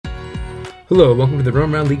Hello, welcome to the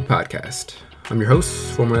Roam Around League podcast. I'm your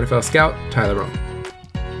host, former NFL scout, Tyler Rome.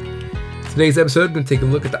 Today's episode, we're going to take a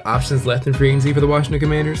look at the options left in free agency for the Washington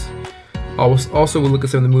Commanders. Also, we'll look at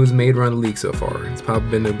some of the moves made around the league so far. It's probably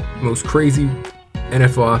been the most crazy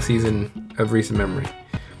NFL offseason of recent memory.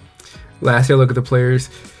 Lastly, I'll look at the players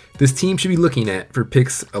this team should be looking at for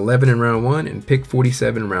picks 11 in round 1 and pick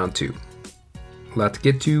 47 in round 2. A lot to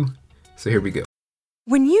get to, so here we go.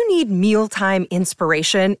 When you need mealtime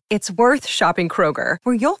inspiration, it's worth shopping Kroger,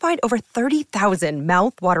 where you'll find over 30,000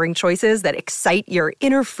 mouth-watering choices that excite your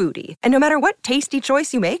inner foodie. And no matter what tasty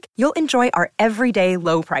choice you make, you'll enjoy our everyday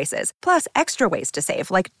low prices, plus extra ways to save,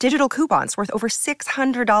 like digital coupons worth over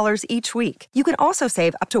 $600 each week. You can also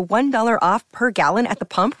save up to $1 off per gallon at the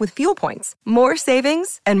pump with fuel points. More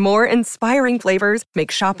savings and more inspiring flavors make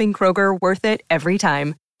shopping Kroger worth it every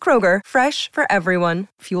time. Kroger, fresh for everyone.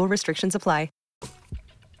 Fuel restrictions apply.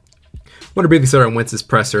 I want to briefly start on Wentz's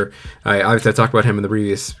presser. Obviously, I talked about him in the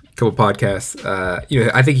previous couple podcasts.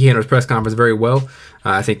 I think he handled his press conference very well.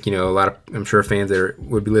 I think, a lot of, I'm sure fans that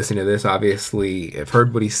would be listening to this obviously have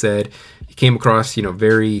heard what he said. He came across,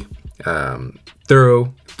 very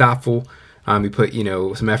thorough, thoughtful. He put,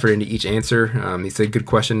 some effort into each answer. He said a good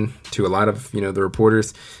question to a lot of, the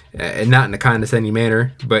reporters, and not in a condescending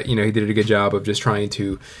manner, but, he did a good job of just trying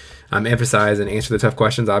to emphasize and answer the tough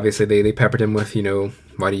questions. Obviously, they peppered him with,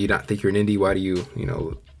 why do you not think you're an Indy? Why do you,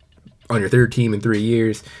 on your third team in 3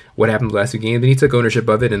 years? What happened the last 2 games? And he took ownership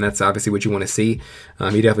of it, and that's obviously what you want to see.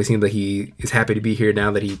 He definitely seems like he is happy to be here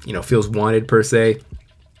now that he, feels wanted per se.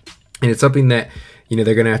 And it's something that,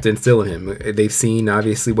 they're going to have to instill in him. They've seen,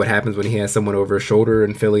 obviously, what happens when he has someone over his shoulder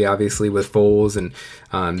in Philly, obviously, with Foles and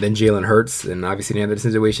then Jalen Hurts. And obviously, they had that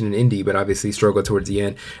situation in Indy, but obviously struggled towards the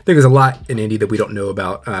end. I think there's a lot in Indy that we don't know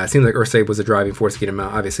about. It seems like Irsay was a driving force to get him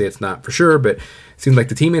out. Obviously, it's not for sure, but it seems like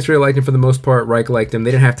the teammates really liked him for the most part. Reich liked him.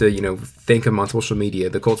 They didn't have to, thank him on social media.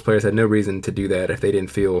 The Colts players had no reason to do that if they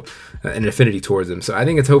didn't feel an affinity towards him. So I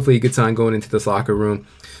think it's hopefully a good sign going into this locker room.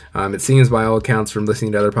 It seems by all accounts from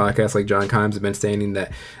listening to other podcasts like John Kimes have been saying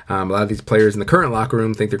that a lot of these players in the current locker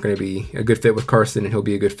room think they're going to be a good fit with Carson, and he'll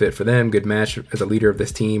be a good fit for them, good match as a leader of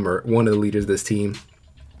this team or one of the leaders of this team.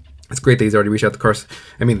 It's great that he's already reached out to Carson.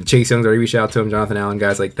 The Chase Young's already reached out to him, Jonathan Allen,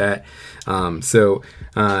 guys like that.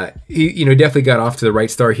 He definitely got off to the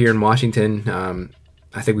right start here in Washington.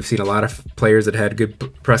 I think we've seen a lot of players that had good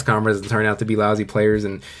press conferences and turned out to be lousy players,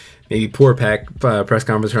 and maybe poor press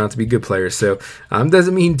conferences turn out to be good players. So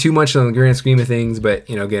doesn't mean too much on the grand scheme of things, but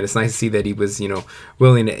again, it's nice to see that he was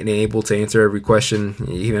willing and able to answer every question.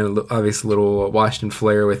 Even obviously a little Washington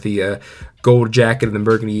flair with the gold jacket and the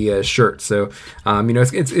burgundy shirt. So I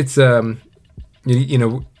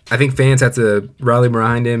think fans have to rally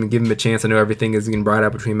behind him and give him a chance. I know everything is getting brought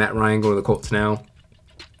up between Matt Ryan going to the Colts now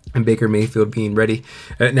and Baker Mayfield being ready,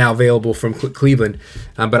 now available from Cleveland.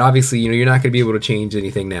 But obviously, you're not going to be able to change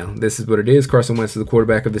anything now. This is what it is. Carson Wentz is the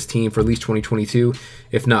quarterback of this team for at least 2022,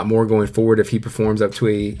 if not more going forward, if he performs up to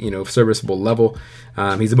a serviceable level.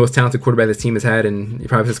 He's the most talented quarterback this team has had, and he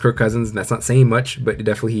probably says Kirk Cousins, and that's not saying much, but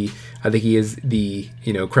definitely I think he is the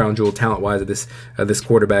crown jewel talent-wise of this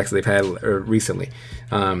quarterbacks that they've had recently.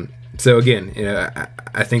 So again,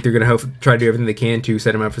 I think they're going to try to do everything they can to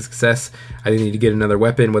set him up for success. I think they need to get another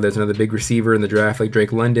weapon, whether it's another big receiver in the draft like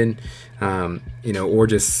Drake London, or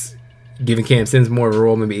just giving Cam Sims more of a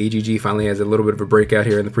role. Maybe AGG finally has a little bit of a breakout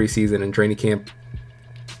here in the preseason and training camp.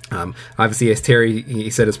 Obviously, as Terry, he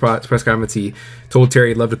said his press conference, he told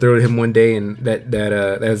Terry he'd love to throw to him one day, and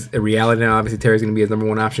that's a reality now. Obviously, Terry's going to be his number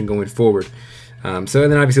one option going forward. And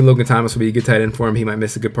then obviously Logan Thomas will be a good tight end for him. He might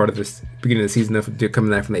miss a good part of this beginning of the season coming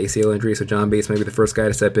back from the ACL injury, so John Bates might be the first guy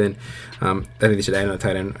to step in. I think they should add another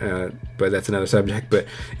tight end, but that's another subject. But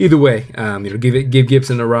either way, give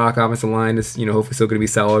Gibson a rock. Offensive line is hopefully still going to be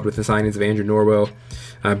solid with the signings of Andrew Norwell,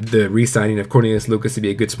 the re-signing of Cornelius Lucas to be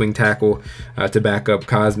a good swing tackle to back up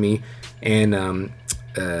Cosme and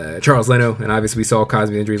Charles Leno. And obviously we saw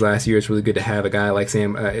Cosme's injuries last year. It's really good to have a guy like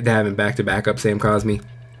Sam, to have him back to back up Sam Cosme.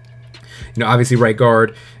 Obviously right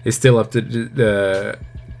guard is still up to the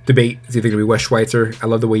debate. Is either going to be Wes Schweitzer. I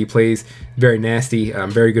love the way he plays. Very nasty.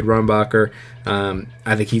 Very good run blocker.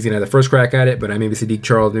 I think he's going to have the first crack at it, but maybe Sadiq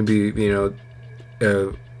Charles, maybe,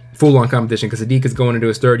 full-on competition, because Sadiq is going into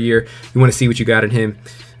his third year. You want to see what you got in him.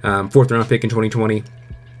 4th round pick in 2020.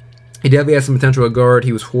 He definitely has some potential at guard.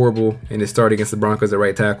 He was horrible in his start against the Broncos at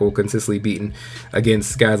right tackle, consistently beaten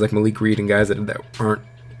against guys like Malik Reed and guys that aren't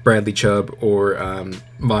Bradley Chubb or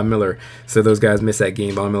Von Miller. So those guys missed that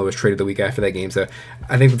game. Von Miller was traded the week after that game. So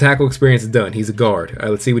I think the tackle experience is done. He's a guard.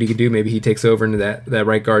 Let's see what he can do. Maybe he takes over into that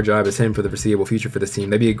right guard job as him for the foreseeable future for this team.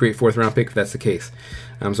 That'd be a great 4th round pick if that's the case.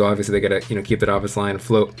 So obviously they got to keep that offensive line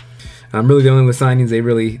afloat. Really the only signings they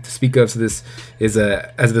really to speak of. So this is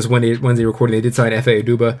as of this Wednesday recording, they did sign Efe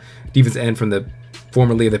Udoba, defensive end from the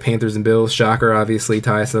formerly of the Panthers and Bills. Shocker, obviously,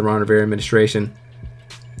 ties to the Ron Rivera administration.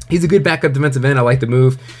 He's a good backup defensive end. I like the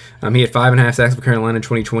move. He had 5.5 sacks for Carolina in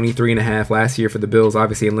 2020, 3.5 last year for the Bills,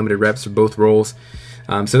 obviously in limited reps for both roles.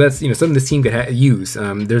 So that's something this team could use.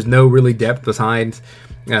 There's no really depth behind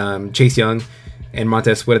Chase Young and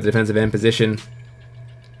Montez Sweat at the defensive end position.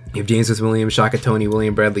 You have James Williams, Shaka Toney,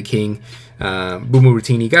 William Bradley King, Bumu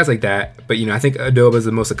Rutini, guys like that. But I think Udoba is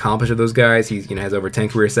the most accomplished of those guys. He's has over 10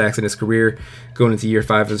 career sacks in his career, going into year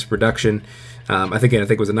 5 of his production. I think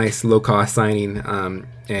it was a nice low cost signing, and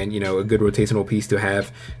a good rotational piece to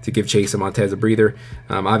have to give Chase and Montez a breather.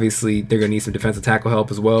 Obviously, they're going to need some defensive tackle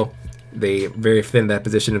help as well. They very thin that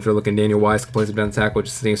position. If they're looking, Daniel Wise can play some defensive tackle,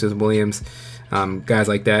 just James Williams, guys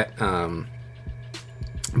like that.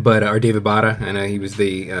 But David Bada, I know he was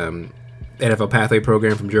the NFL Pathway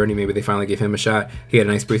program from Journey. Maybe they finally gave him a shot. He had a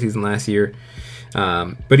nice preseason last year.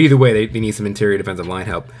 But either way, they need some interior defensive line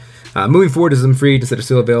help. Moving forward to some free agents that are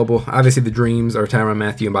still available. Obviously, the dreams are Tyrann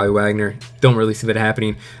Mathieu and Bobby Wagner. Don't really see that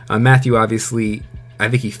happening. Mathieu, obviously, I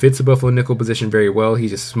think he fits the Buffalo nickel position very well.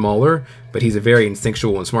 He's just smaller, but he's a very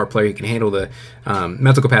instinctual and smart player. He can handle the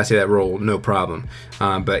mental capacity of that role, no problem.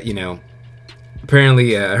 But,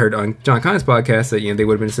 apparently, I heard on John Collins' podcast that they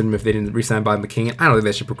would have been interested in him if they didn't re-sign Bobby McCain. I don't think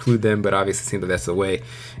that should preclude them, but obviously it seems that that's the way.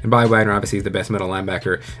 And Bobby Wagner obviously is the best middle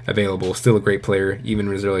linebacker available. Still a great player, even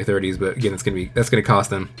in his early 30s. But again, that's going to cost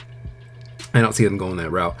them. I don't see them going that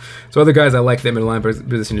route. So other guys I like that middle linebacker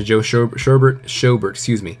position is Joe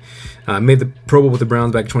Schobert, made the Pro Bowl with the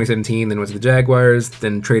Browns back in 2017, then went to the Jaguars,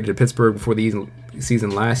 then traded to Pittsburgh before the season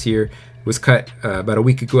last year. Was cut about a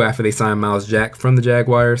week ago after they signed Miles Jack from the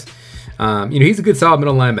Jaguars. He's a good solid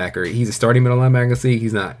middle linebacker. He's a starting middle linebacker in the league.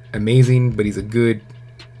 He's not amazing, but he's a good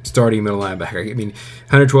starting middle linebacker.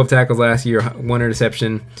 112 tackles last year, 1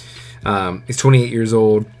 interception. He's 28 years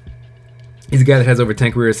old. He's a guy that has over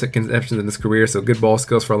 10 career interceptions in his career, so good ball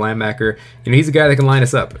skills for a linebacker. He's a guy that can line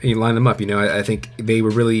them up. I think they were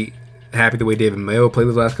really happy the way David Mayo played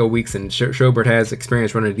the last couple weeks, and Schobert has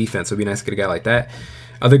experience running a defense, so it'd be nice to get a guy like that.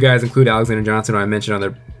 Other guys include Alexander Johnson, who I mentioned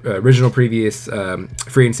on the original previous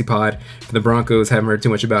free agency pod for the Broncos. Haven't heard too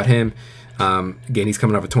much about him. Again, he's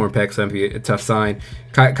coming off a torn pec, so that'd be a tough sign.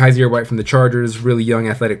 Kaiser White from the Chargers, really young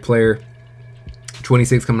athletic player.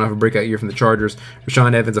 26, coming off a breakout year from the Chargers.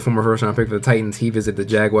 Rashaan Evans, a former first-round pick for the Titans, he visited the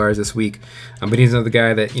Jaguars this week. But he's another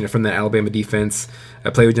guy that, from that Alabama defense,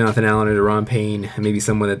 played with Jonathan Allen and Deron Payne, and maybe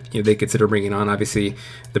someone that they consider bringing on. Obviously,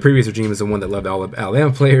 the previous regime is the one that loved all of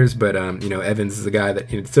Alabama players, but Evans is a guy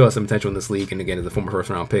that still has some potential in this league, and again, is a former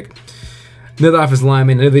first-round pick. Another offensive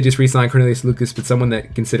lineman, I know they just re-signed Cornelius Lucas, but someone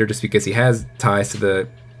that considered just because he has ties to the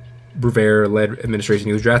Rivera-led administration.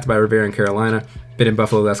 He was drafted by Rivera in Carolina, been in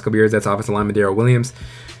Buffalo the last couple years. That's offensive lineman Darrell Williams.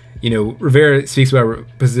 Rivera speaks about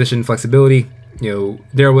position flexibility. Darrell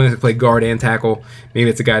Williams can play guard and tackle. Maybe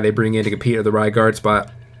it's a guy they bring in to compete at the right guard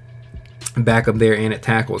spot, back up there and at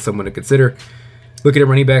tackle is someone to consider. Looking at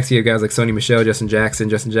running backs, you have guys like Sony Michel, Justin Jackson.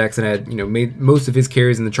 Justin Jackson had made most of his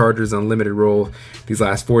carries in the Chargers on limited role these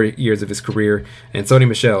last 4 years of his career. And Sony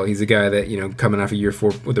Michel, he's a guy that coming off a year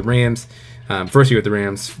 4 with the Rams, first year with the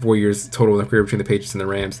Rams, 4 years total in the career between the Patriots and the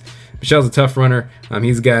Rams. Michel's a tough runner.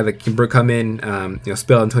 He's a guy that can come in,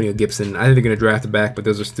 spell Antonio Gibson. I think they're going to draft him back, but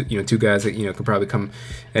those are two guys that could probably come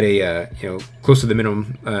at a close to the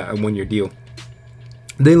minimum a 1 year deal.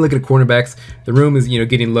 Then look at cornerbacks. The room is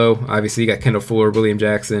getting low. Obviously, you got Kendall Fuller, William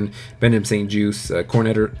Jackson, Benjamin St-Juste,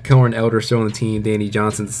 Corn Elder still on the team. Danny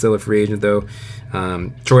Johnson's still a free agent though.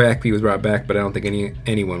 Troy Aikpe was brought back, but I don't think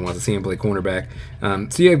anyone wants to see him play cornerback.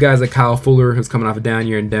 So you have guys like Kyle Fuller, who's coming off a down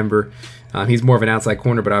year in Denver. He's more of an outside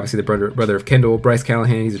corner, but obviously the brother of Kendall. Bryce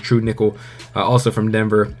Callahan, he's a true nickel, also from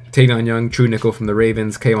Denver. Tavion Young, true nickel from the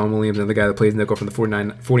Ravens. K'Waun Williams, another guy that plays nickel from the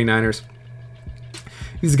 49ers.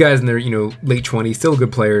 These guys in their late 20s, still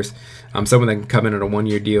good players. Someone that can come in on a 1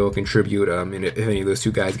 year deal, contribute, and if any of those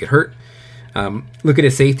two guys get hurt. Look at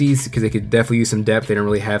his safeties, because they could definitely use some depth. They don't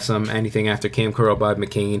really have anything after Cam Curl, Bob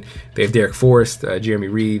McCain. They have Derek Forrest, Jeremy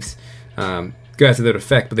Reeves, guys to that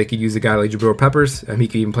effect, but they could use a guy like Jabril Peppers. He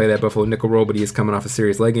could even play that Buffalo nickel role, but he is coming off a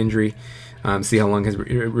serious leg injury. See how long his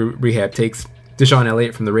rehab takes. Deshaun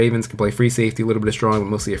Elliott from the Ravens can play free safety, a little bit of strong, but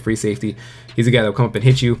mostly a free safety. He's a guy that will come up and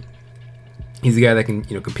hit you. He's a guy that can,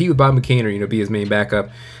 compete with Bob McCain or, be his main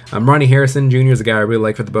backup. Ronnie Harrison Jr. is a guy I really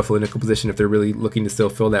like for the Buffalo nickel position if they're really looking to still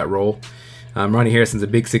fill that role. Ronnie Harrison's a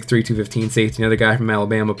big 6'3", 215 safety. Another guy from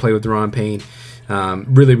Alabama, played with Deron Payne.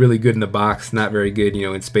 Really, really good in the box, not very good,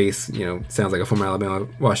 in space. Sounds like a former Alabama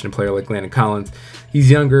Washington player like Landon Collins.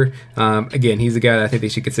 He's younger. Again, he's a guy that I think they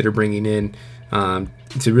should consider bringing in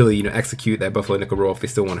to really, execute that Buffalo nickel role if they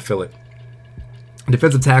still want to fill it.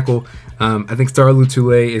 Defensive tackle, I think Star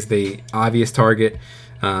Lotulelei is the obvious target.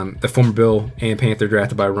 The former Bill and Panther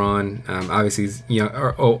drafted by Ron. Obviously, he's getting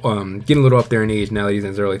a little up there in age now that he's in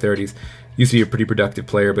his early 30s. Used to be a pretty productive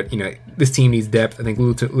player, but this team needs depth. I think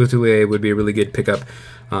Lotulelei would be a really good pickup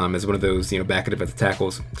as one of those back of defensive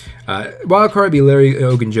tackles. Wild card would be Larry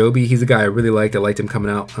Ogunjobi. He's a guy I really liked. I liked him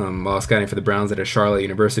coming out while scouting for the Browns at Charlotte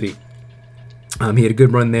University. He had a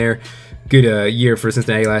good run there. Good year for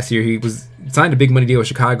Cincinnati last year. He was signed a big money deal with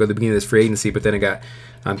Chicago at the beginning of this free agency, but then it got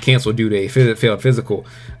canceled due to a failed physical.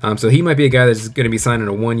 So he might be a guy that's going to be signing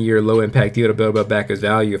a 1-year low impact deal to build up back his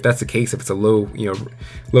value. If that's the case, if it's a low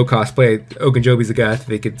cost play, Ogunjobi's a guy that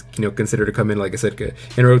they could consider to come in, like I said,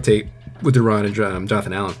 and rotate with Duran and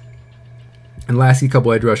Jonathan Allen. And lastly, a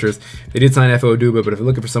couple edge rushers. They did sign Efe Oduba, but if you're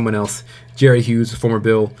looking for someone else, Jerry Hughes, former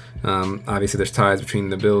Bill. Obviously, there's ties between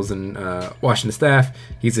the Bills and Washington staff.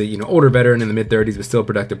 He's a older veteran in the mid-30s, but still a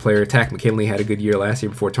productive player. Takk McKinley had a good year last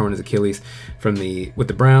year before torn his Achilles with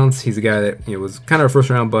the Browns. He's a guy that was kind of a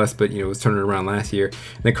first-round bust, but was turning it around last year.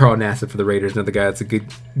 And then Carl Nassib for the Raiders, another guy that's a good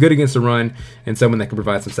against the run and someone that can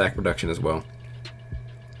provide some sack production as well.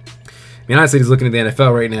 I mean, honestly, just looking at the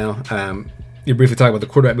NFL right now. You briefly talk about the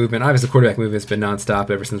quarterback movement. Obviously, the quarterback movement has been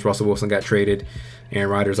nonstop ever since Russell Wilson got traded.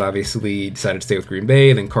 Aaron Rodgers obviously decided to stay with Green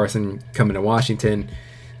Bay. Then Carson coming to Washington.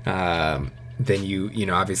 Then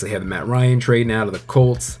you obviously have the Matt Ryan trade now to the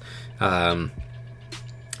Colts.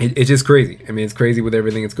 It's just crazy. I mean, it's crazy with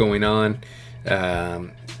everything that's going on.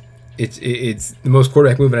 It's the most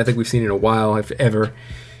quarterback movement I think we've seen in a while, if ever.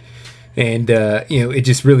 And it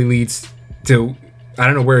just really leads to. I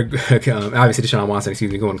don't know where, obviously Deshaun Watson,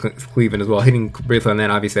 going to Cleveland as well. Hitting briefly on that,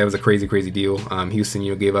 obviously that was a crazy deal.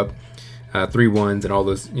 Houston, gave up 3 ones and all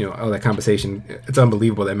those, all that compensation. It's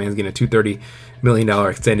unbelievable that man's getting a $230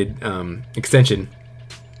 million extension,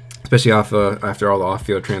 especially after all the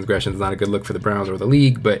off-field transgressions. Not a good look for the Browns or the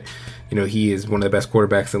league, but he is one of the best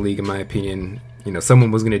quarterbacks in the league in my opinion.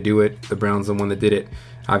 Someone was going to do it. The Browns are the one that did it.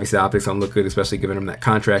 Obviously, the optics don't look good, especially giving him that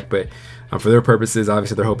contract. But for their purposes,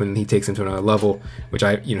 obviously, they're hoping he takes him to another level, which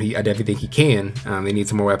I definitely think he can. They need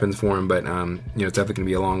some more weapons for him, but it's definitely going to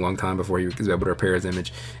be a long time before he is able to repair his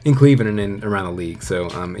image in Cleveland and then around the league. So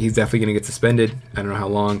he's definitely going to get suspended. I don't know how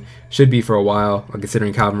long. Should be for a while.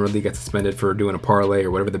 Considering Calvin Ridley got suspended for doing a parlay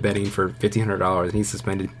or whatever the betting for $1,500, and he's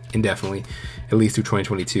suspended indefinitely, at least through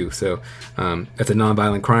 2022. So that's a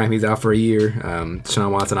non-violent crime. He's out for a year.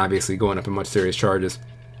 Deshaun Watson obviously going up in much serious charges.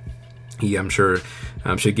 He, I'm sure,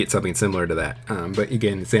 should get something similar to that. But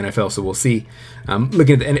again, it's the NFL, so we'll see.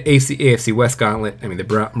 Looking at the AFC West gauntlet, I mean, the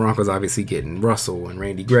Broncos obviously getting Russell and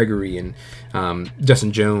Randy Gregory and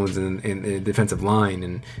Justin Jones and the defensive line,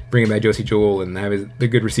 and bringing back Josie Jewell and have the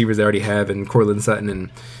good receivers they already have, and Cortland Sutton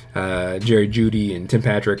and Jerry Jeudy and Tim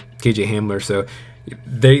Patrick, KJ Hamler. So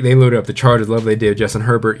they loaded up the Chargers. Love what they did. Justin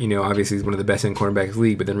Herbert, obviously he's one of the best in cornerbacks in the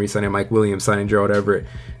league, but then re-signing Mike Williams, signing Gerald Everett,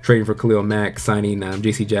 trading for Khalil Mack, signing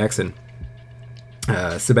J.C. Jackson.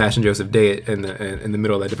 Sebastian Joseph Day in the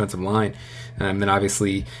middle of that defensive line. Then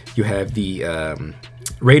obviously you have the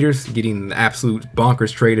Raiders getting the absolute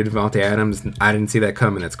bonkers trade of Devontae Adams. I didn't see that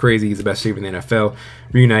coming. That's crazy. He's the best receiver in the NFL.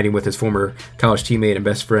 Reuniting with his former college teammate and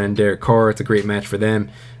best friend Derek Carr. It's a great match for them.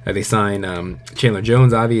 They signed Chandler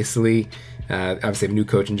Jones, obviously. Obviously have a new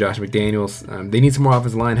coach in Josh McDaniels. They need some more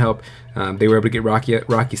offensive line help. They were able to get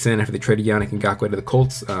Rocky Sin after they traded Yannick Ngakoue to the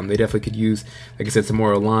Colts. They definitely could use, like I said, some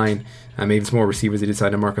more line, maybe some more receivers. They did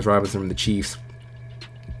sign Marcus Robinson from the Chiefs.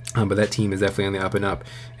 But that team is definitely on the up and up.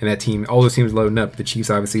 And that team, all those teams loading up. The Chiefs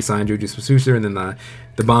obviously signed Juju Smith-Schuster, and then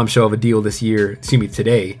the bombshell of a deal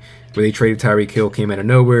today, where they traded Tyreek Hill, came out of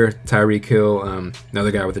nowhere. Tyreek Hill,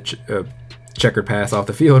 another guy with a checkered pass off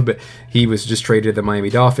the field, but he was just traded to the Miami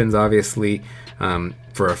Dolphins, obviously,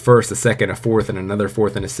 for a first, a second, a fourth, and another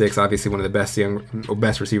fourth and a sixth. Obviously, one of the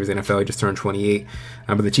best receivers in the NFL. He just turned 28.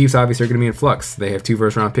 But the Chiefs obviously are going to be in flux. They have 2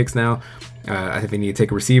 first-round picks now. I think they need to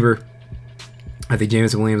take a receiver. I think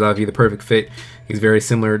Jameson Williams ought to be the perfect fit. He's a very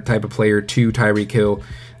similar type of player to Tyreek Hill.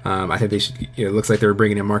 I think they should. It looks like they're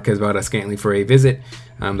bringing in Marquez Valdes-Scantling for a visit.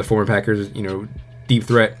 The former Packers, deep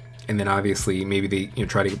threat. And then obviously maybe they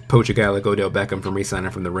try to poach a guy like Odell Beckham from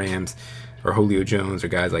re-signing from the Rams, or Julio Jones, or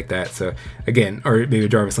guys like that. So again, or maybe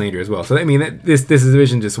Jarvis Landry as well. So I mean, this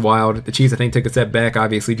division just wild. The Chiefs I think took a step back.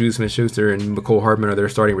 Obviously, Juju Smith-Schuster and McCole Hardman are their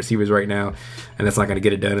starting receivers right now, and that's not going to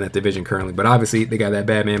get it done in that division currently. But obviously they got that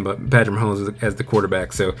bad man, but Patrick Mahomes as the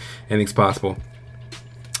quarterback, so anything's possible.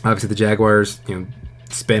 Obviously the Jaguars,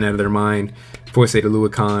 spend out of their mind. Foyesade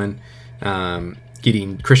Oluokun,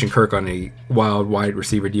 getting Christian Kirk on a wild wide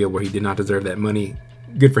receiver deal where he did not deserve that money.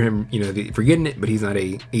 Good for him, for getting it, but he's not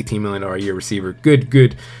a $18 million a year receiver.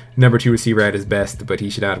 Good number 2 receiver at his best, but he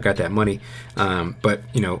should not have got that money. But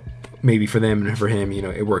maybe for them and for him,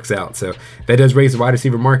 it works out. So that does raise the wide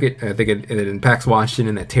receiver market. I think it impacts Washington,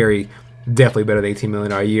 and that Terry definitely better than $18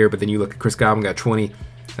 million a year. But then you look at Chris Godwin got 20.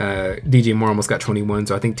 DJ Moore almost got 21.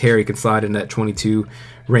 So I think Terry can slide in that 22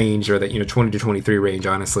 range, or that 20 to 23 range,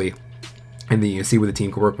 honestly. And then you see where the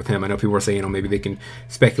team can work with him. I know people are saying, maybe they can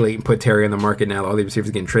speculate and put Terry on the market now. All the receivers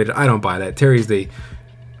are getting traded. I don't buy that. Terry's the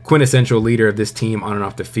quintessential leader of this team on and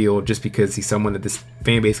off the field, just because he's someone that this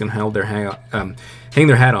fan base can hang their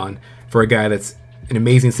hat on, for a guy that's an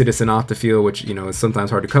amazing citizen off the field, which is sometimes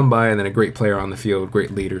hard to come by, and then a great player on the field,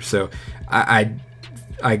 great leader. So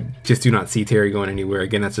I just do not see Terry going anywhere.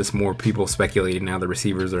 Again, that's just more people speculating now the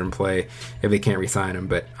receivers are in play if they can't re-sign him.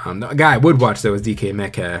 But the guy I would watch, though, is DK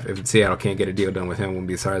Metcalf. If Seattle can't get a deal done with him, wouldn't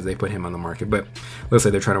be sorry as they put him on the market. But looks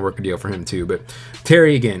like they're trying to work a deal for him, too. But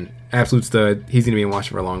Terry, again, absolute stud. He's going to be in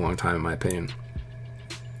Washington for a long, long time, in my opinion.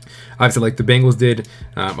 Obviously, like the Bengals did,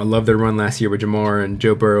 I love their run last year with Jamar and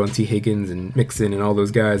Joe Burrow and T. Higgins and Mixon and all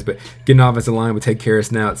those guys. But getting an offensive line with Ted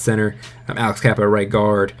Karras now at center, Alex Kappa at right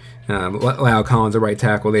guard, La'el Collins at right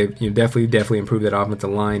tackle. They've definitely improved that offensive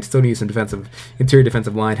line. Still need some interior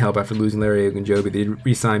defensive line help after losing Larry Ogunjobi. They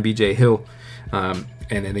re-signed B.J. Hill, and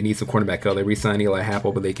then they need some cornerback help. They re-signed Eli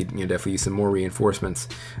Apple, but they could definitely use some more reinforcements.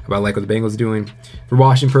 But I like what the Bengals are doing. For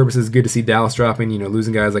Washington purposes, good to see Dallas dropping.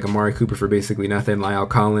 Losing guys like Amari Cooper for basically nothing, La'el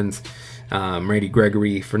Collins, Randy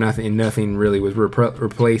Gregory for nothing, and nothing really was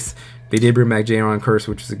replaced. They did bring back Jaron Kearse,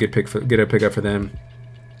 which is a good pickup for them.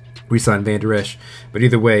 Re-signed Van Der Esch, but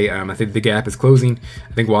either way, I think the gap is closing.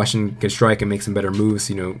 I think Washington can strike and make some better moves,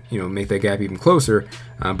 make that gap even closer.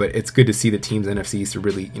 But it's good to see the teams NFC East are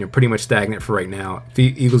really, pretty much stagnant for right now.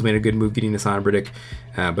 The Eagles made a good move getting Hassan Riddick,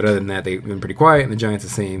 but other than that, they've been pretty quiet. And the Giants the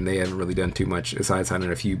same. They haven't really done too much aside signing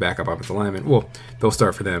a few backup offensive linemen. Well, they'll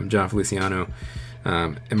start for them, John Feliciano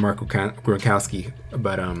and Mark Gronkowski,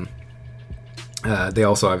 but they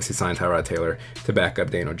also obviously signed Tyrod Taylor to back up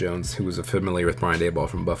Daniel Jones, who was familiar with Brian Daboll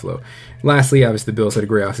from Buffalo. Lastly, obviously the Bills had a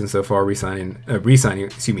great offseason so far, signing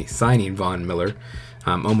Von Miller.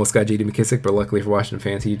 Almost got J.D. McKissick, but luckily for Washington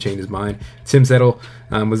fans, he changed his mind. Tim Settle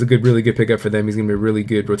was a really good pickup for them. He's going to be a really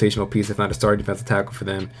good rotational piece, if not a starting defensive tackle for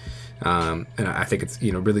them. And I think it's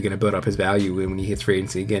really going to build up his value when he hits free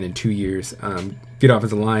agency again in 2 years. Good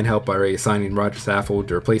offensive line help by signing Roger Saffold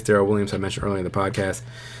to replace Darrell Williams, I mentioned earlier in the podcast.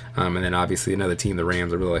 And then obviously another team, the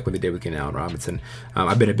Rams, I really like what they did with Allen Robinson.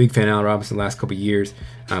 I've been a big fan of Allen Robinson the last couple of years.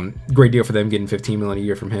 Great deal for them, getting $15 million a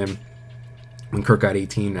year from him. When Kirk got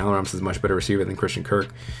 18, Allen Robinson is a much better receiver than Christian Kirk.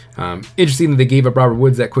 Interesting that they gave up Robert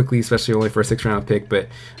Woods that quickly, especially only for a 6th-round pick, but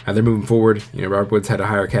they're moving forward. Robert Woods had a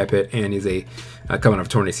higher cap hit, and he's coming off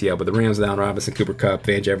torn ACL. But the Rams with Allen Robinson, Cooper Kupp,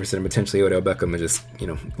 Van Jefferson, and potentially Odell Beckham are just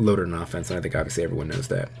loaded on offense, and I think obviously everyone knows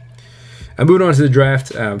that. Moving on to the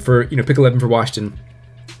draft for pick 11 for Washington.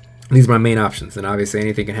 These are my main options, and obviously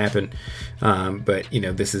anything can happen. But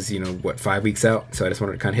this is 5 weeks out, so I just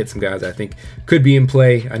wanted to kind of hit some guys I think could be in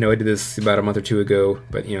play. I know I did this about a month or two ago,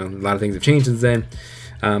 but a lot of things have changed since then.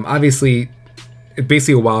 Obviously, it's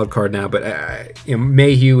basically a wild card now. But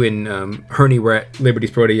Mayhew and Hurney were at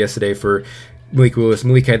Liberty's Pro Day yesterday for Malik Willis.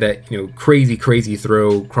 Malik had that crazy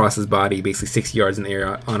throw across his body, basically 60 yards in the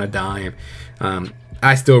air on a dime.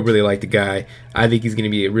 I still really like the guy. I think he's going to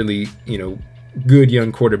be a really good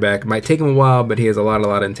young quarterback. It might take him a while, but he has a lot of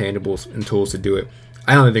intangibles and tools to do it.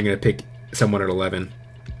 I don't think they're going to pick someone at 11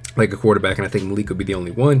 like a quarterback, and I think Malik would be the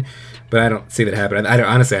only one, but I don't see that happen.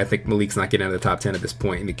 I think Malik's not getting out of the top 10 at this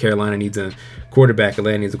point. Carolina needs a quarterback,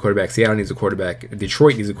 Atlanta needs a quarterback, Seattle needs a quarterback,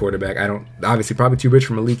 Detroit needs a quarterback. Obviously probably too rich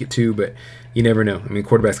for Malik at 2, but you never know.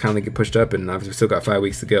 Quarterbacks kind of get pushed up, and obviously we still got 5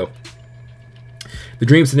 weeks to go. The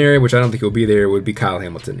dream scenario, which I don't think he'll be there, would be Kyle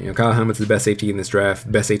Hamilton. Kyle Hamilton's the best safety in this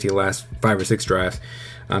draft, best safety of the last 5 or 6 drafts.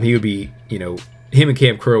 He would be, him and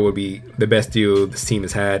Cam Curl would be the best duo this team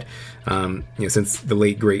has had since the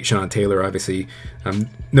late, great Sean Taylor, obviously.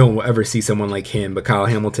 No one will ever see someone like him, but Kyle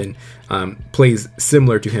Hamilton plays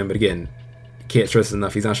similar to him, but again, can't stress this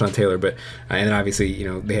enough. He's not Sean Taylor, but and then obviously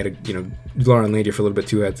they had Lauren Landier for a little bit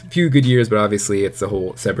too. Had a few good years, but obviously it's a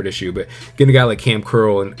whole separate issue. But getting a guy like Cam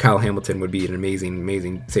Curl and Kyle Hamilton would be an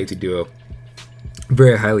amazing safety duo.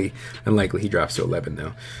 Very highly unlikely he drops to 11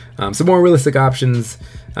 though. Some more realistic options.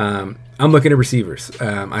 I'm looking at receivers.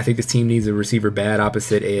 I think this team needs a receiver bad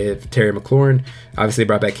opposite of Terry McLaurin. Obviously, they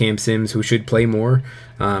brought back Cam Sims, who should play more.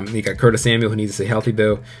 You got Curtis Samuel, who needs to stay healthy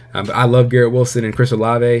though. But I love Garrett Wilson and Chris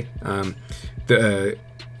Olave.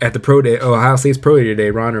 at the pro day, Ohio State's pro day today,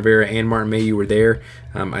 Ron Rivera and Martin Mayhew were there.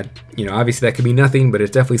 Obviously that could be nothing, but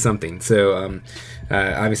it's definitely something. So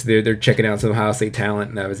obviously they're checking out some Ohio State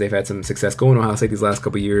talent. As they've had some success going to Ohio State these last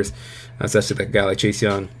couple of years, especially like a guy like Chase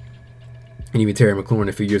Young. And even Terry McLaurin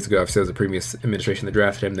a few years ago. Obviously, it was the previous administration that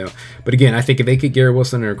drafted him, though. But again, I think if they get Garrett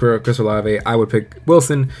Wilson or Chris Olave, I would pick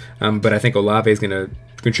Wilson. But I think Olave is going to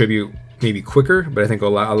contribute maybe quicker. But I think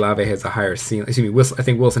Olave has a higher ceiling. I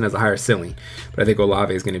think Wilson has a higher ceiling. But I think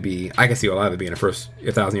Olave is going to be. I can see Olave being a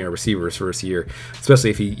 1,000-yard receiver his first year, especially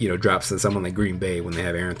if he drops to someone like Green Bay when they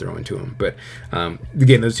have Aaron throwing to him. But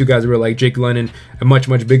again, those two guys were like Jake London, a much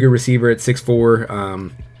bigger receiver at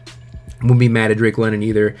 6'4". Won't be mad at Drake London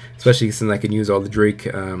either, especially since I can use all the Drake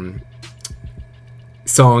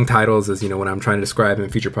song titles as when I'm trying to describe him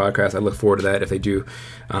in future podcasts. I look forward to that if they do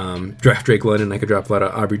draft Drake London. I could drop a lot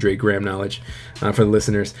of Aubrey Drake Graham knowledge for the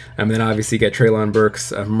listeners. And then obviously you got Treylon Burks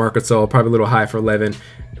from Arkansas, probably a little high for 11.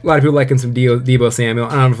 A lot of people liking some Deebo Samuel. I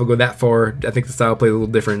don't know if I'll go that far. I think the style plays a little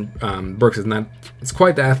different. Burks is not as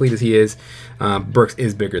quite the athlete as he is. Burks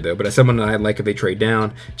is bigger though, but as someone that I'd like if they trade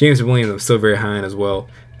down. James Williams I'm still very high on as well.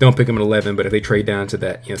 Don't pick him at 11, but if they trade down to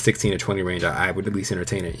that 16 to 20 range, I would at least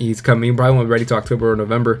entertain it. He probably won't be ready to October or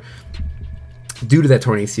November due to that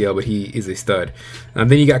torn ACL, but he is a stud.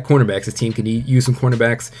 Then you got cornerbacks. This team can use some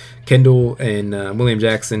cornerbacks. Kendall and William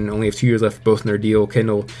Jackson only have 2 years left both in their deal.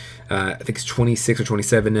 Kendall, I think it's 26 or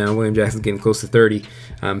 27 now. William Jackson's getting close to 30.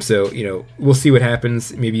 So we'll see what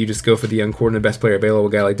happens. Maybe you just go for the young corner, the best player available,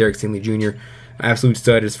 a guy like Derek Stingley Jr., absolute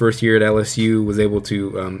stud. His first year at LSU, was able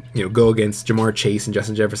to go against Jamar Chase and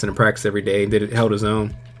Justin Jefferson in practice every day and held his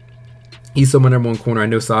own. He's still my number one corner. I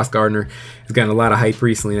know Sauce Gardner has gotten a lot of hype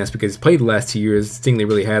recently, and that's because he's played the last 2 years. Stingley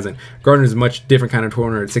really hasn't. Gardner's a much different kind of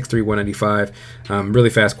corner at 6'3", 195. Really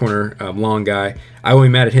fast corner, long guy. I won't be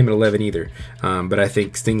mad at him at 11 either. But I still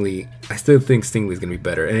think Stingley's going to be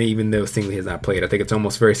better. And even though Stingley has not played, I think it's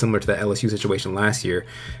almost very similar to the LSU situation last year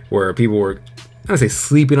where people were, I don't say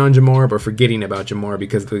sleeping on Jamar, but forgetting about Jamar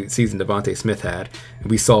because of the season Devontae Smith had. And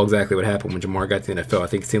we saw exactly what happened when Jamar got to the NFL. I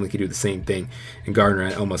think Stingley could do the same thing. And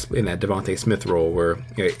Gardner almost in that Devontae Smith role where,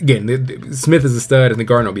 again, Smith is a stud and the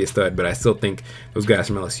Gardner will be a stud, but I still think those guys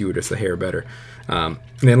from LSU are just a hair better. And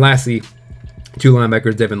then lastly, two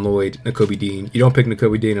linebackers, Devin Lloyd, Nakobe Dean. You don't pick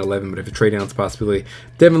Nakobe Dean at 11, but if a trade down is a possibility,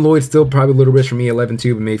 Devin Lloyd's still probably a little rich for me, 11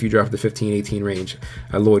 too, but maybe if you drop the 15, 18 range,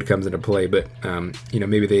 Lloyd comes into play. But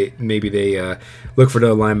maybe they look for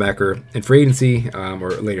another linebacker in free agency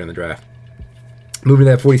or later in the draft. Moving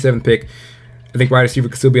to that 47th pick, I think wide receiver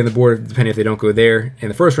could still be on the board, depending if they don't go there in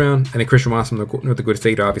the first round. I think Christian Watson from North Dakota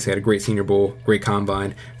State obviously had a great Senior Bowl, great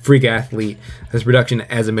combine, freak athlete. His production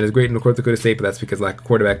hasn't been as great in North Dakota State, but that's because lack of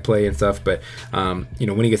quarterback play and stuff. But when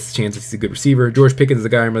he gets the chance, he's a good receiver. George Pickens is a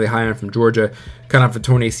guy I'm really high on from Georgia. Kind of a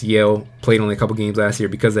torn ACL, played only a couple games last year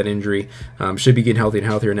because of that injury. Should be getting healthier and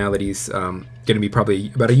healthier now that he's going to be probably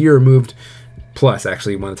about a year removed. Plus,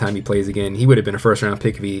 actually, by the time he plays again, he would have been a first-round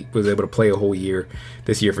pick if he was able to play a whole year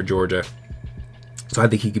this year for Georgia. So I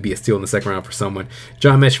think he could be a steal in the second round for someone.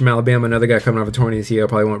 John Metch from Alabama, another guy coming off a torn ACL,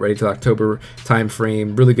 probably won't ready till October time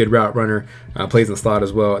frame. Really good route runner, plays in the slot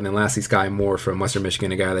as well. And then lastly, Sky Moore from Western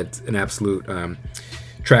Michigan, a guy that's an absolute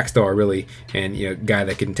track star, really, and guy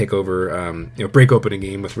that can take over, break open a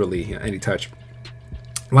game with really any touch.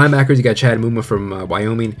 Linebackers, you got Chad Muma from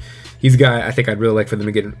Wyoming. He's a guy I think I'd really like for them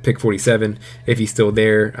to get pick 47 if he's still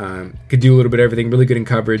there. Could do a little bit of everything. Really good in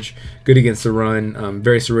coverage. Good against the run.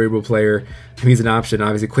 Very cerebral player. He's an option.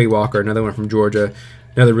 Obviously, Quay Walker, another one from Georgia.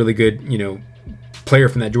 Another really good, player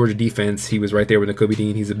from that Georgia defense. He was right there with Nakobe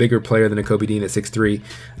Dean. He's a bigger player than Nakobe Dean at 6'3",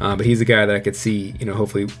 but he's a guy that I could see,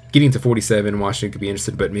 hopefully getting to 47. Washington could be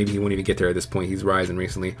interested, but maybe he won't even get there at this point. He's rising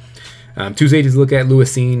recently. Two safeties to look at.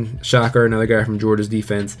 Lewis Cine, shocker, another guy from Georgia's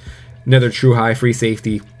defense. Another true high free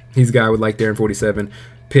safety. He's a guy I would like there in 47.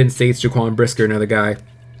 Penn State's Jaquan Brisker, another guy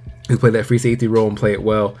who played that free safety role and play it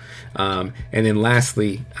well. And then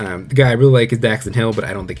lastly, the guy I really like is Daxton Hill, but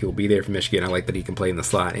I don't think he'll be there for Michigan. I like that he can play in the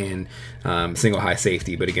slot and single high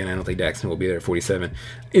safety, but again, I don't think Daxton Hill will be there at 47.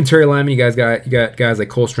 Interior lineman, you got guys like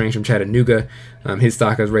Cole Strange from Chattanooga. His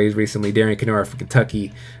stock has raised recently. Darian Kennard from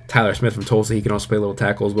Kentucky. Tyler Smith from Tulsa. He can also play a little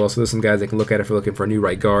tackle as well. So there's some guys that can look at if you're looking for a new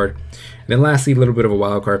right guard. And then lastly, a little bit of a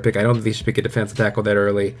wild card pick. I don't think they should pick a defensive tackle that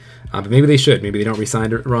early, but maybe they should. Maybe they don't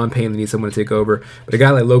re-sign Ron Payne. They need someone to take over. But a guy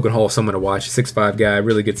like Logan Hall is someone to watch. 6'5" guy,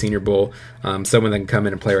 really good Senior Bowl. Someone that can come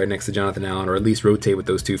in and play right next to Jonathan Allen, or at least rotate with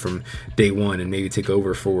those two from day one and maybe take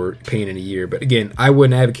over for Payne in a year. But again, I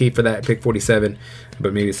wouldn't advocate for that pick 47,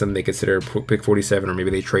 but maybe it's something they consider pick 47, or maybe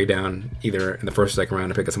they trade down either in the first or second round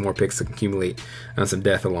to pick up some more picks to accumulate some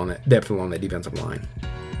depth along that defensive line.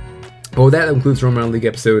 But with that concludes the Roman League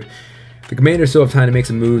episode. The Commanders still have time to make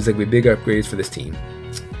some moves that could be big upgrades for this team.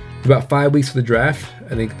 About 5 weeks for the draft,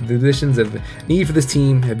 I think the positions of need for this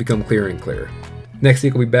team have become clearer and clearer. Next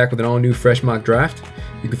week, we'll be back with an all-new fresh mock draft.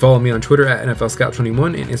 You can follow me on Twitter at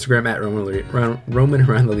NFLScout21 and Instagram at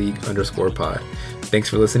RomanAroundTheLeague_pod. Thanks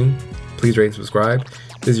for listening. Please rate and subscribe.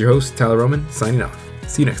 This is your host, Tyler Roman, signing off.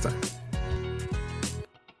 See you next time.